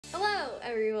Hello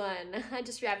everyone! I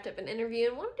just wrapped up an interview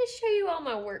and wanted to show you all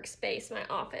my workspace, my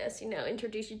office,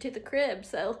 introduce you to the crib.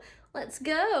 So let's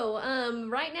go.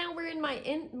 Right now we're in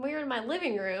my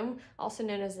living room, also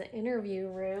known as the interview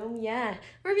room. Yeah,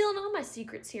 revealing all my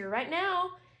secrets here. Right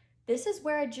now, this is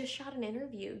where I just shot an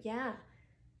interview. Yeah.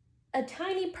 A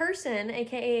tiny person,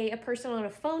 aka a person on a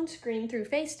phone screen through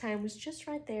FaceTime, was just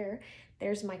right there.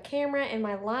 There's my camera and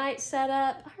my light set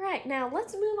up. All right, now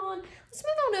let's move on. Let's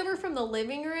move on over from the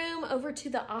living room over to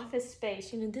the office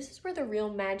space. This is where the real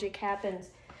magic happens.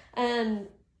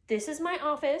 This is my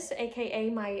office, aka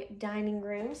my dining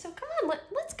room. So come on,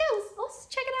 let's go. Let's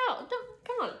check it out.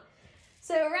 Come on.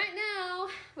 So right now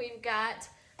we've got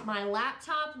my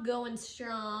laptop going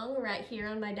strong right here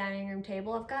on my dining room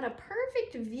table. I've got a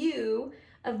perfect view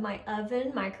of my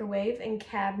oven, microwave, and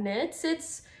cabinets.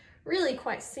 It's really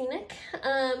quite scenic.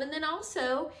 And then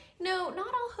also, not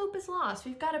all hope is lost.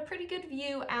 We've got a pretty good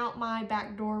view out my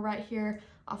back door right here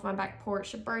off my back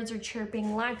porch. The birds are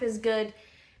chirping, life is good.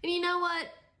 And you know what?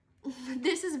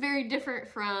 This is very different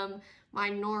from my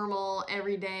normal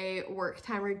everyday work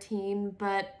time routine,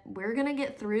 but we're gonna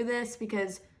get through this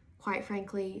because quite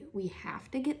frankly, we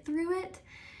have to get through it.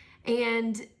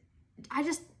 And I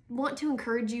just want to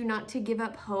encourage you not to give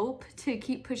up hope, to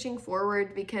keep pushing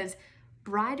forward because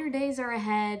brighter days are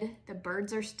ahead. The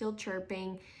birds are still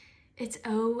chirping. It's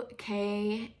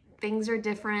okay. Things are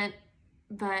different,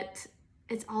 but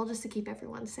it's all just to keep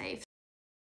everyone safe.